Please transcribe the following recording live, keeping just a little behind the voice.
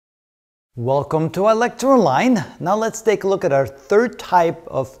Welcome to Electroline. Now let's take a look at our third type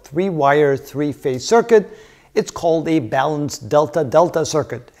of three-wire, three-phase circuit. It's called a balanced delta-delta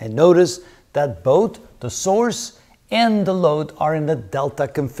circuit. And notice that both the source and the load are in the delta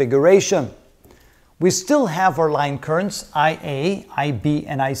configuration. We still have our line currents IA, IB,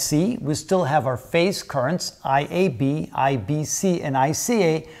 and IC. We still have our phase currents IAB, IBC, and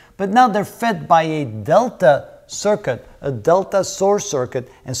ICA, but now they're fed by a delta circuit, a delta source circuit.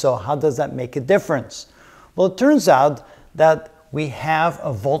 And so how does that make a difference? Well, it turns out that we have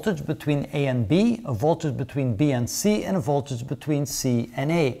a voltage between A and B, a voltage between B and C, and a voltage between C and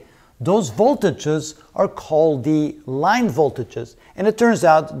A. Those voltages are called the line voltages, and it turns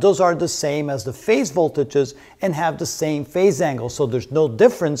out those are the same as the phase voltages and have the same phase angle. So there's no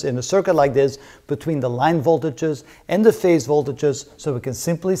difference in a circuit like this between the line voltages and the phase voltages. So we can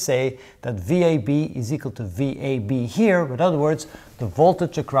simply say that VAB is equal to VAB here. In other words, the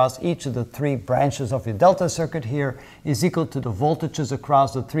voltage across each of the three branches of your delta circuit here is equal to the voltages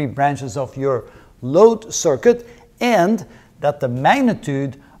across the three branches of your load circuit, and that the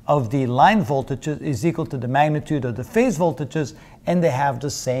magnitude of the line voltages is equal to the magnitude of the phase voltages, and they have the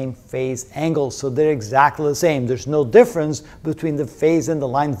same phase angle. So they're exactly the same. There's no difference between the phase and the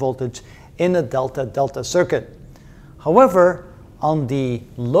line voltage in a delta-delta circuit. However, on the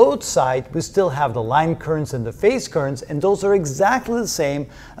load side, we still have the line currents and the phase currents, and those are exactly the same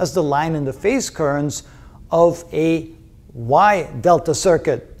as the line and the phase currents of a Y-delta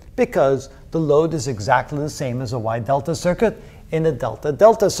circuit, because the load is exactly the same as a Y-delta circuit in a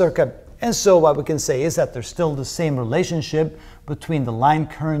delta-delta circuit. And so what we can say is that there's still the same relationship between the line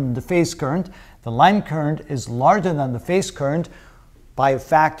current and the phase current. The line current is larger than the phase current by a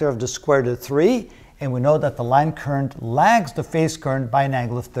factor of the square root of 3, and we know that the line current lags the phase current by an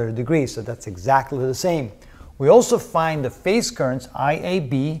angle of 30 degrees, so that's exactly the same. We also find the phase currents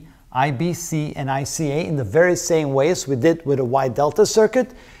IAB, IBC, and ICA in the very same way as we did with a Y-delta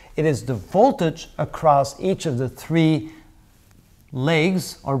circuit. It is the voltage across each of the three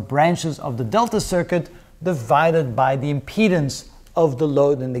legs or branches of the delta circuit divided by the impedance of the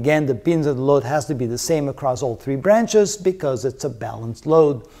load. And again, the impedance of the load has to be the same across all three branches because it's a balanced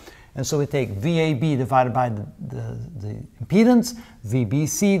load. And so we take VAB divided by the impedance,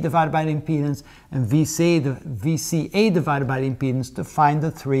 VBC divided by the impedance, and VCA divided by the impedance to find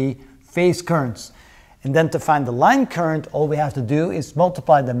the three phase currents. And then to find the line current, all we have to do is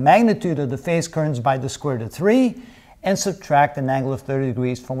multiply the magnitude of the phase currents by the square root of 3 and subtract an angle of 30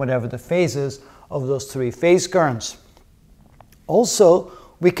 degrees from whatever the phase is of those three phase currents. Also,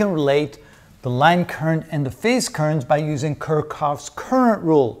 we can relate the line current and the phase currents by using Kirchhoff's current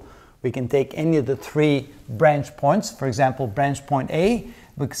rule. We can take any of the three branch points, for example, branch point A.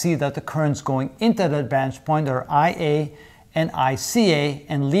 We can see that the currents going into that branch point are IA and ICA,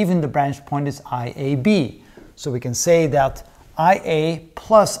 and leaving the branch point is IAB. So we can say that IA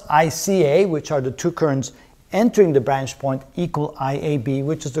plus ICA, which are the two currents entering the branch point, equal IAB,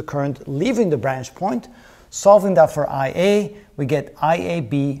 which is the current leaving the branch point. Solving that for IA, we get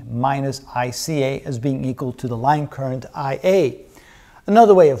IAB minus ICA as being equal to the line current IA.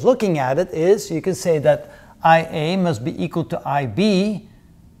 Another way of looking at it is you can say that IA must be equal to IB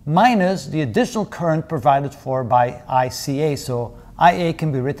minus the additional current provided for by ICA. So IA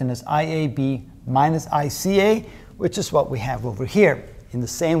can be written as IAB minus ICA, which is what we have over here. In the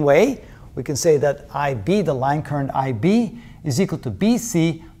same way, we can say that IB, the line current IB, is equal to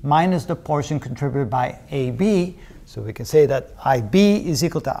BC minus the portion contributed by AB. So we can say that IB is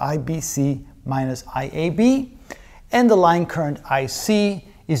equal to IBC minus IAB. And the line current IC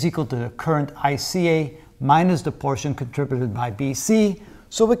is equal to the current ICA minus the portion contributed by BC.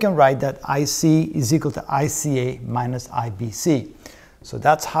 So we can write that IC is equal to ICA minus IBC. So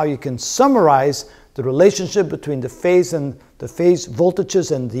that's how you can summarize the relationship between the phase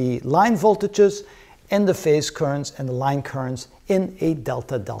voltages and the line voltages, and the phase currents and the line currents in a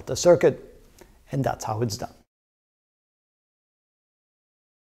delta-delta circuit. And that's how it's done.